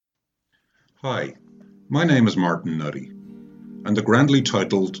Hi, my name is Martin Nutty, and the grandly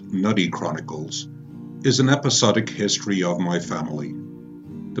titled Nutty Chronicles is an episodic history of my family.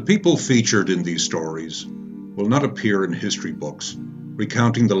 The people featured in these stories will not appear in history books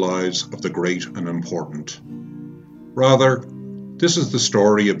recounting the lives of the great and important. Rather, this is the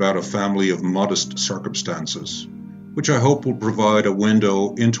story about a family of modest circumstances, which I hope will provide a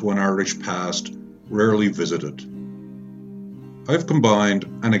window into an Irish past rarely visited. I've combined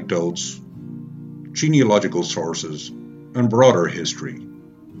anecdotes, genealogical sources, and broader history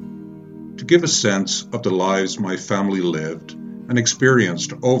to give a sense of the lives my family lived and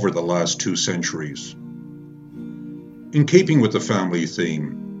experienced over the last 2 centuries. In keeping with the family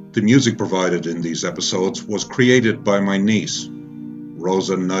theme, the music provided in these episodes was created by my niece,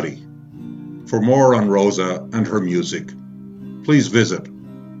 Rosa Nutty. For more on Rosa and her music, please visit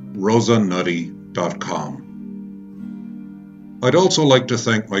rosanutty.com. I'd also like to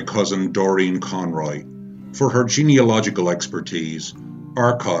thank my cousin Doreen Conroy for her genealogical expertise,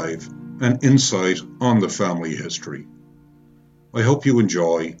 archive, and insight on the family history. I hope you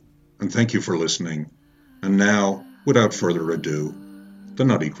enjoy, and thank you for listening. And now, without further ado, the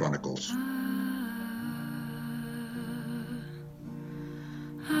Nutty Chronicles.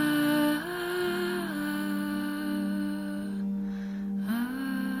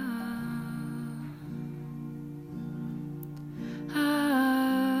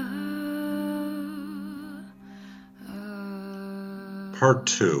 Part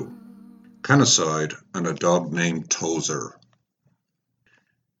 2. Cannicide and a dog named Towser.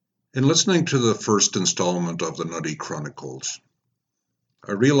 In listening to the first installment of the Nutty Chronicles,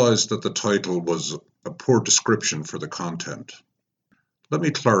 I realized that the title was a poor description for the content. Let me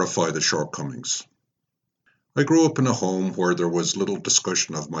clarify the shortcomings. I grew up in a home where there was little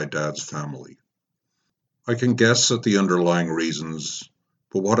discussion of my dad's family. I can guess at the underlying reasons,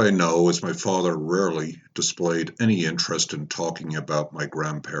 but what I know is my father rarely displayed any interest in talking about my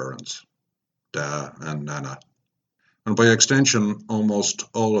grandparents, Da and Nana, and by extension, almost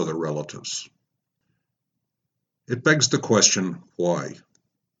all other relatives. It begs the question, why?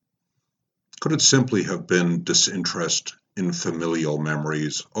 Could it simply have been disinterest in familial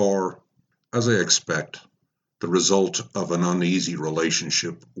memories, or, as I expect, the result of an uneasy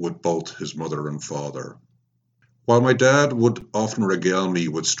relationship with both his mother and father? While my dad would often regale me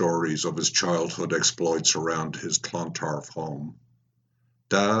with stories of his childhood exploits around his Clontarf home,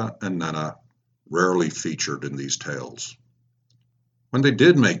 Da and Nana rarely featured in these tales. When they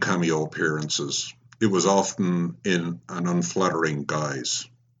did make cameo appearances, it was often in an unflattering guise.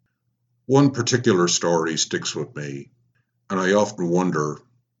 One particular story sticks with me, and I often wonder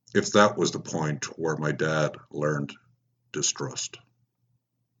if that was the point where my dad learned distrust.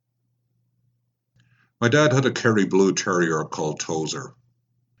 My dad had a Kerry Blue Terrier called Towser.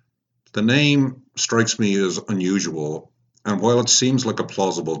 The name strikes me as unusual, and while it seems like a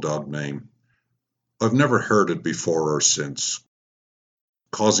plausible dog name, I've never heard it before or since,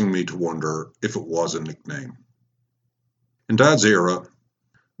 causing me to wonder if it was a nickname. In Dad's era,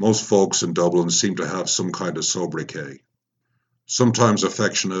 most folks in Dublin seemed to have some kind of sobriquet, sometimes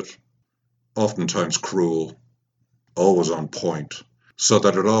affectionate, oftentimes cruel, always on point, so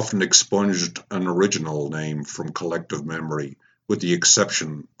that it often expunged an original name from collective memory, with the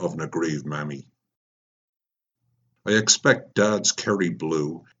exception of an aggrieved mammy. I expect Dad's Kerry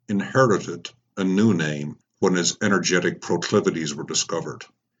Blue inherited a new name when his energetic proclivities were discovered.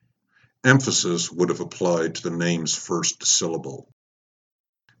 Emphasis would have applied to the name's first syllable.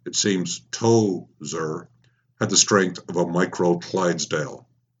 It seems Towser had the strength of a micro-Clydesdale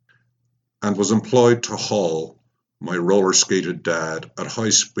and was employed to haul my roller-skated dad at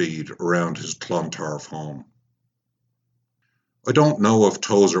high speed around his Clontarf home. I don't know if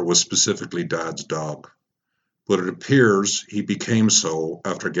Towser was specifically Dad's dog, but it appears he became so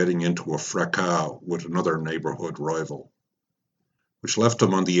after getting into a fracas with another neighborhood rival, which left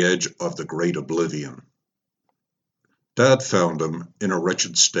him on the edge of the great oblivion. Dad found him in a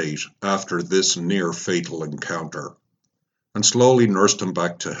wretched state after this near-fatal encounter, and slowly nursed him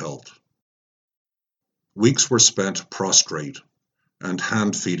back to health. Weeks were spent prostrate, and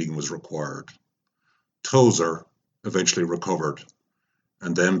hand-feeding was required. Towser eventually recovered,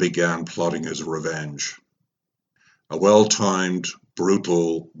 and then began plotting his revenge. A well-timed,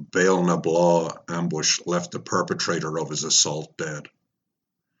 brutal Bail na Blah ambush left the perpetrator of his assault dead.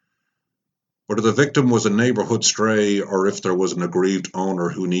 Whether the victim was a neighborhood stray or if there was an aggrieved owner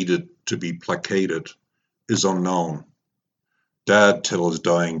who needed to be placated is unknown. Dad, till his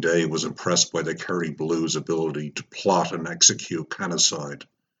dying day, was impressed by the Kerry Blue's ability to plot and execute cannicide.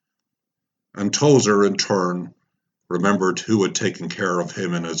 And Towser, in turn, remembered who had taken care of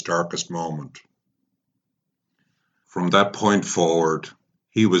him in his darkest moment. From that point forward,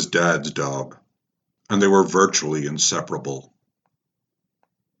 he was Dad's dog, and they were virtually inseparable.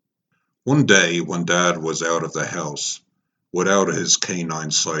 One day, when Dad was out of the house, without his canine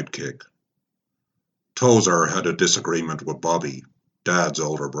sidekick, Towser had a disagreement with Bobby, Dad's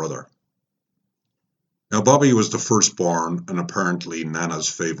older brother. Now, Bobby was the firstborn and apparently Nana's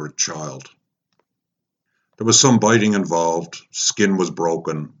favorite child. There was some biting involved, skin was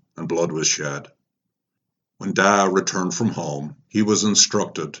broken, and blood was shed. When Dad returned from home, he was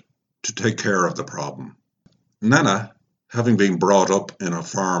instructed to take care of the problem. Nana, having been brought up in a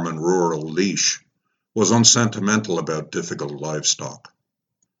farm and rural leash, was unsentimental about difficult livestock.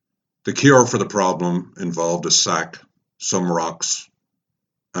 The cure for the problem involved a sack, some rocks,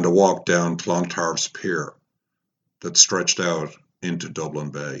 and a walk down Clontarf's pier that stretched out into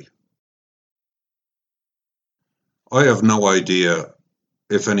Dublin Bay. I have no idea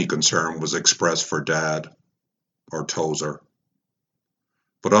if any concern was expressed for Dad or Towser,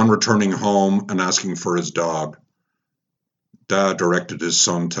 but on returning home and asking for his dog, Dad directed his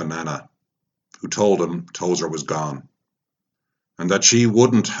son to Nana, who told him Towser was gone, and that she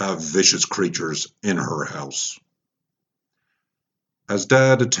wouldn't have vicious creatures in her house. As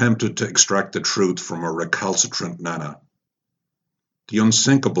Dad attempted to extract the truth from a recalcitrant Nana, the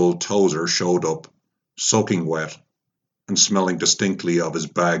unsinkable Towser showed up, soaking wet and smelling distinctly of his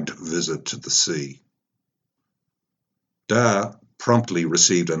bagged visit to the sea. Dad promptly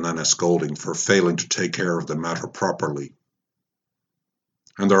received a Nana scolding for failing to take care of the matter properly,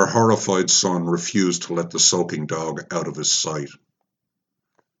 and their horrified son refused to let the soaking dog out of his sight.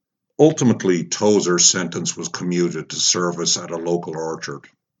 Ultimately, Towser's sentence was commuted to service at a local orchard,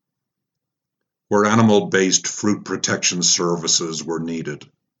 where animal-based fruit protection services were needed,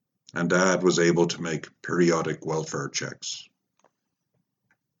 and Dad was able to make periodic welfare checks.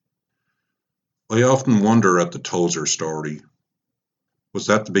 I often wonder at the Towser story. Was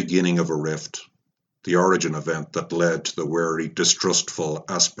that the beginning of a rift, the origin event that led to the wary, distrustful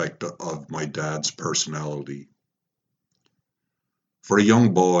aspect of my dad's personality? For a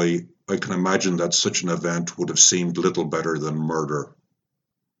young boy, I can imagine that such an event would have seemed little better than murder.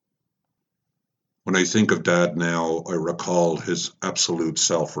 When I think of Dad now, I recall his absolute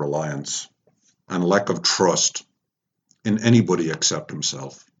self-reliance and lack of trust in anybody except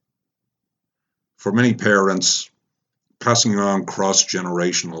himself. For many parents, passing on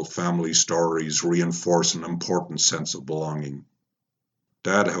cross-generational family stories reinforce an important sense of belonging.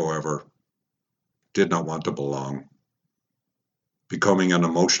 Dad, however, did not want to belong, becoming an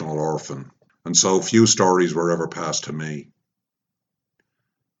emotional orphan, and so few stories were ever passed to me.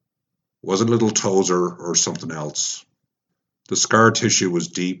 Was it little Towser or something else? The scar tissue was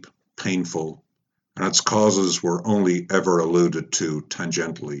deep, painful, and its causes were only ever alluded to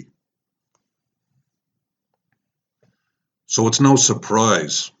tangentially. So it's no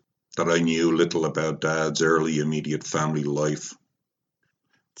surprise that I knew little about Dad's early immediate family life.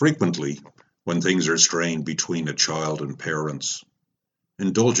 Frequently, when things are strained between a child and parents,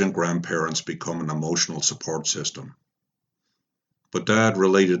 indulgent grandparents become an emotional support system. But Dad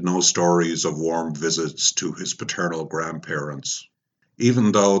related no stories of warm visits to his paternal grandparents,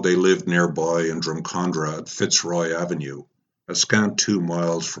 even though they lived nearby in Drumcondra at Fitzroy Avenue, a scant 2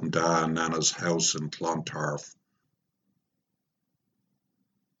 miles from Dad and Nana's house in Clontarf.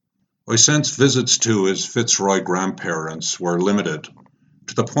 I sense visits to his Fitzroy grandparents were limited,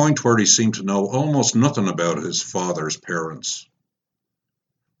 to the point where he seemed to know almost nothing about his father's parents.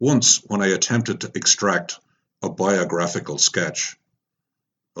 Once, when I attempted to extract a biographical sketch,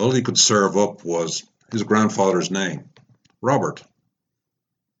 all he could serve up was his grandfather's name, Robert,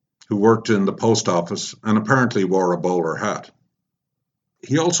 who worked in the post office and apparently wore a bowler hat.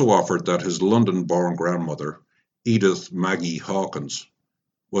 He also offered that his London-born grandmother, Edith Maggie Hawkins,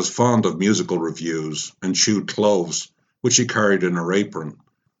 was fond of musical reviews and chewed cloves, which she carried in her apron,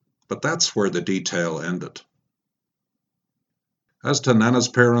 but that's where the detail ended. As to Nana's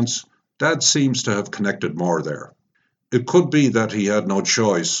parents, Dad seems to have connected more there. It could be that he had no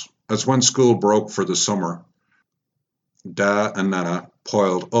choice, as when school broke for the summer, Dad and Nana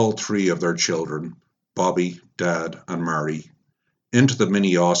piled all 3 of their children, Bobby, Dad, and Mary, into the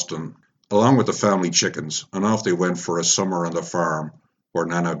mini Austin, along with the family chickens, and off they went for a summer on the farm where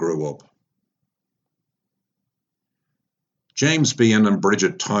Nana grew up. James Bean and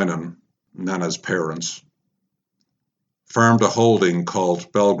Bridget Tynan, Nana's parents, farmed a holding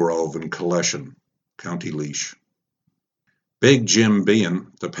called Belgrove in Coleshin, County Laois. Big Jim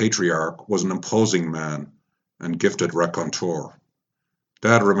Bean, the patriarch, was an imposing man and gifted raconteur.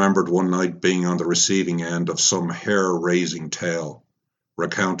 Dad remembered one night being on the receiving end of some hair-raising tale,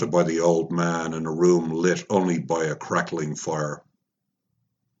 recounted by the old man in a room lit only by a crackling fire.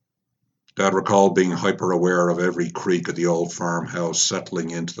 Dad recalled being hyper-aware of every creak of the old farmhouse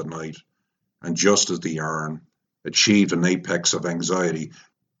settling into the night, and just as the yarn achieved an apex of anxiety,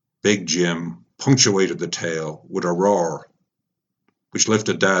 Big Jim punctuated the tale with a roar, which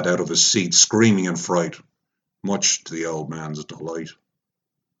lifted Dad out of his seat, screaming in fright, much to the old man's delight.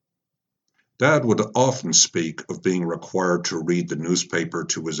 Dad would often speak of being required to read the newspaper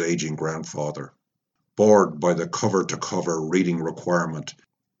to his aging grandfather. Bored by the cover-to-cover reading requirement,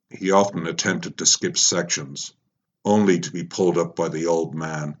 he often attempted to skip sections, only to be pulled up by the old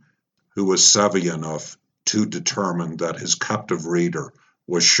man, who was savvy enough to determine that his captive reader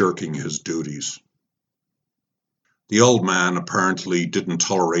was shirking his duties. The old man apparently didn't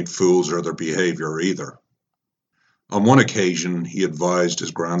tolerate fools or their behavior either. On one occasion, he advised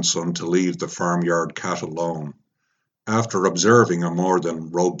his grandson to leave the farmyard cat alone, after observing a more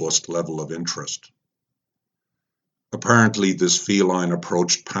than robust level of interest. Apparently, this feline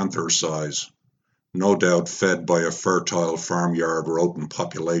approached panther size, no doubt fed by a fertile farmyard rodent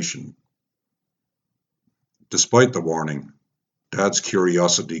population. Despite the warning, Dad's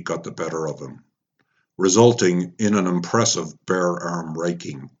curiosity got the better of him, resulting in an impressive bare arm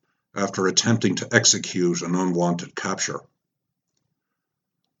raking after attempting to execute an unwanted capture.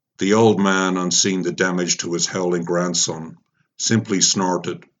 The old man, on seeing the damage to his howling grandson, simply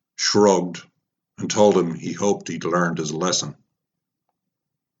snorted, shrugged, and told him he hoped he'd learned his lesson.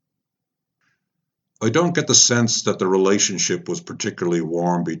 I don't get the sense that the relationship was particularly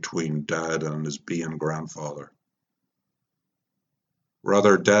warm between Dad and his being grandfather.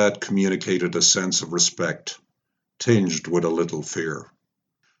 Rather, Dad communicated a sense of respect, tinged with a little fear.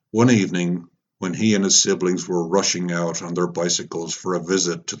 One evening, when he and his siblings were rushing out on their bicycles for a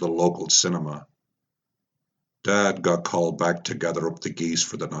visit to the local cinema, Dad got called back to gather up the geese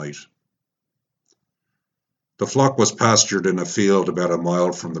for the night. The flock was pastured in a field about a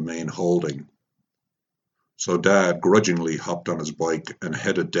mile from the main holding, so Dad grudgingly hopped on his bike and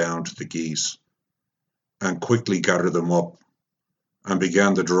headed down to the geese, and quickly gathered them up and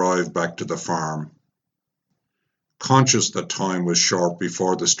began the drive back to the farm. Conscious that time was short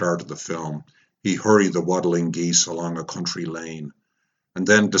before the start of the film, he hurried the waddling geese along a country lane, and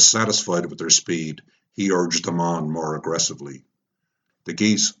then, dissatisfied with their speed, he urged them on more aggressively. The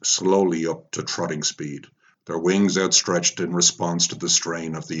geese slowly up to trotting speed, their wings outstretched in response to the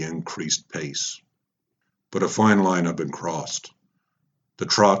strain of the increased pace. But a fine line had been crossed. The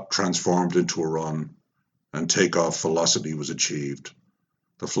trot transformed into a run, and takeoff velocity was achieved.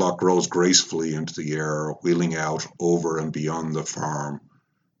 The flock rose gracefully into the air, wheeling out over and beyond the farm,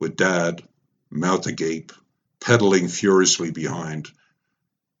 with Dad, mouth agape, pedaling furiously behind,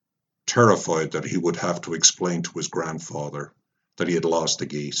 terrified that he would have to explain to his grandfather that he had lost the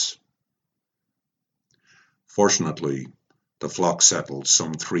geese. Fortunately, the flock settled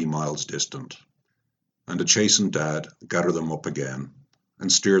some 3 miles distant, and the chastened Dad gathered them up again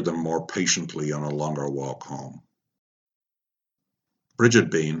and steered them more patiently on a longer walk home.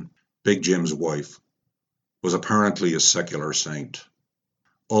 Bridget Bean, Big Jim's wife, was apparently a secular saint.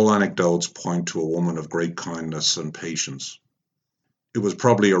 All anecdotes point to a woman of great kindness and patience. It was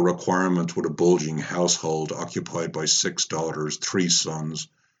probably a requirement with a bulging household occupied by 6 daughters, 3 sons,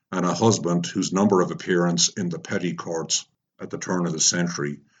 and a husband whose number of appearance in the petty courts at the turn of the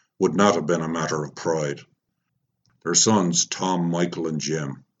century would not have been a matter of pride. Their sons, Tom, Michael, and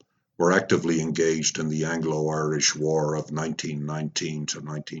Jim, were actively engaged in the Anglo-Irish War of 1919 to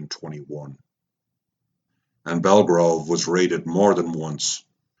 1921. And Belgrove was raided more than once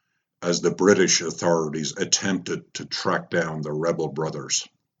as the British authorities attempted to track down the rebel brothers.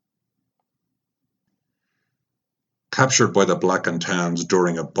 Captured by the Black and Tans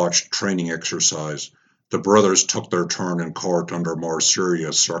during a botched training exercise, the brothers took their turn in court under more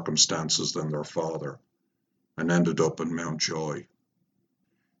serious circumstances than their father, and ended up in Mountjoy.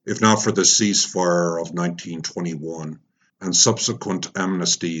 If not for the ceasefire of 1921 and subsequent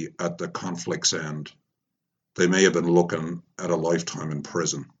amnesty at the conflict's end, they may have been looking at a lifetime in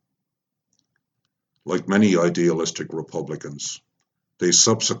prison. Like many idealistic Republicans, they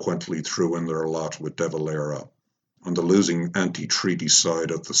subsequently threw in their lot with De Valera on the losing anti-treaty side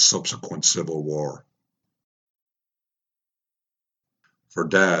of the subsequent Civil War. For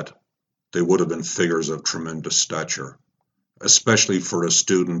Dad, they would have been figures of tremendous stature, especially for a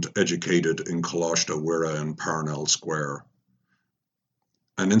student educated in Coláiste Mhuire in Parnell Square,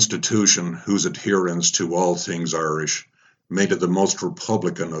 an institution whose adherence to all things Irish made it the most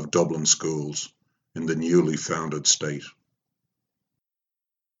Republican of Dublin schools in the newly founded state.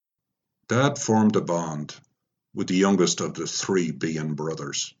 Dad formed a bond with the youngest of the three Bean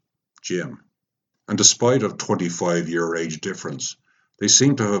brothers, Jim, and despite a 25-year age difference, they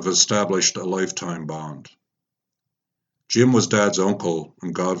seem to have established a lifetime bond. Jim was Dad's uncle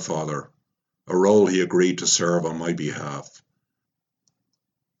and godfather, a role he agreed to serve on my behalf.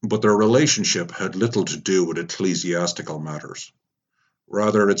 But their relationship had little to do with ecclesiastical matters.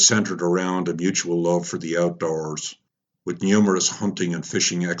 Rather, it centered around a mutual love for the outdoors, with numerous hunting and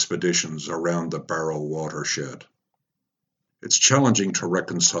fishing expeditions around the Barrow watershed. It's challenging to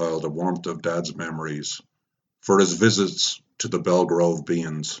reconcile the warmth of Dad's memories for his visits to the Belgrove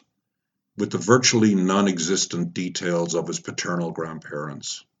Beans with the virtually non-existent details of his paternal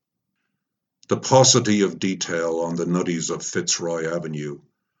grandparents. The paucity of detail on the nutties of Fitzroy Avenue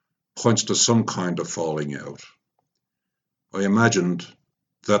points to some kind of falling out. I imagined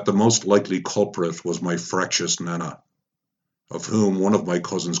that the most likely culprit was my fractious Nana, of whom one of my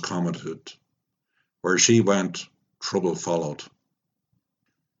cousins commented, "Where she went, trouble followed."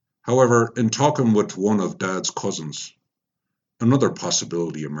 However, in talking with one of Dad's cousins, another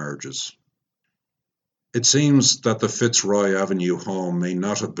possibility emerges. It seems that the Fitzroy Avenue home may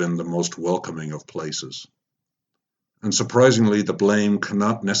not have been the most welcoming of places. And surprisingly, the blame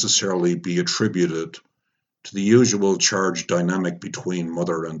cannot necessarily be attributed to the usual charged dynamic between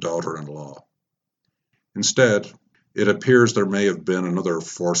mother and daughter-in-law. Instead, it appears there may have been another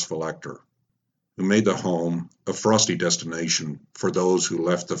forceful actor who made the home a frosty destination for those who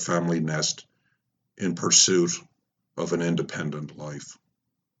left the family nest in pursuit of an independent life.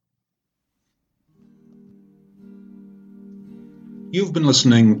 You've been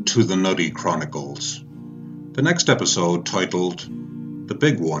listening to the Nutty Chronicles. The next episode, titled The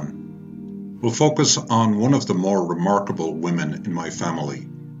Big One, will focus on one of the more remarkable women in my family.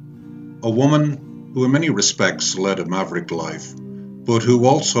 A woman who in many respects led a maverick life, but who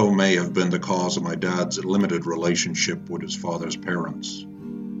also may have been the cause of my dad's limited relationship with his father's parents.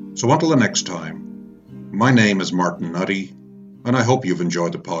 So until the next time, my name is Martin Nutty, and I hope you've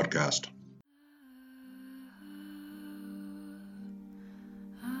enjoyed the podcast.